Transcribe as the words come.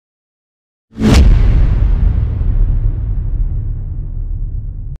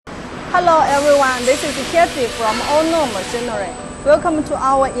Hello everyone, this is Katie from Ounuo Machinery. Welcome to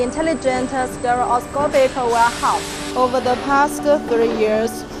our intelligent stereoscopic warehouse. Over the past 3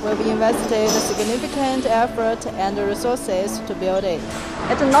 years, we've invested significant effort and resources to build it.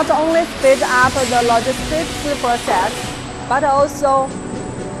 It not only speeds up the logistics process, but also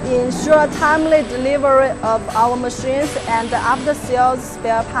ensure timely delivery of our machines and after-sales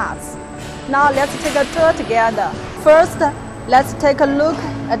spare parts. Now let's take a tour together. First, let's take a look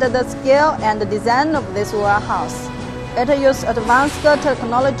at the scale and design of this warehouse. It uses advanced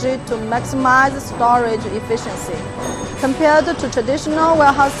technology to maximize storage efficiency. Compared to traditional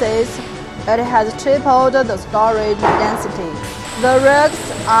warehouses, it has tripled the storage density. The racks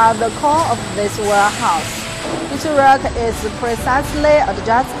are the core of this warehouse. Each rack is precisely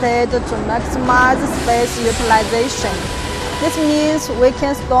adjusted to maximize space utilization. This means we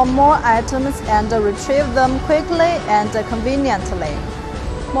can store more items and retrieve them quickly and conveniently.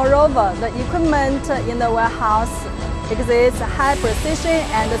 Moreover, the equipment in the warehouse exhibits high precision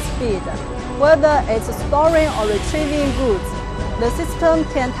and speed. Whether it's storing or retrieving goods, the system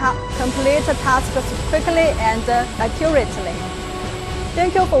can complete tasks quickly and accurately.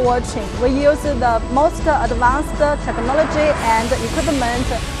 Thank you for watching. We use the most advanced technology and equipment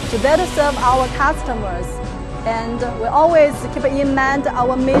to better serve our customers. And we always keep in mind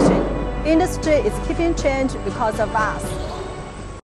our mission. Industry is keeping change because of us.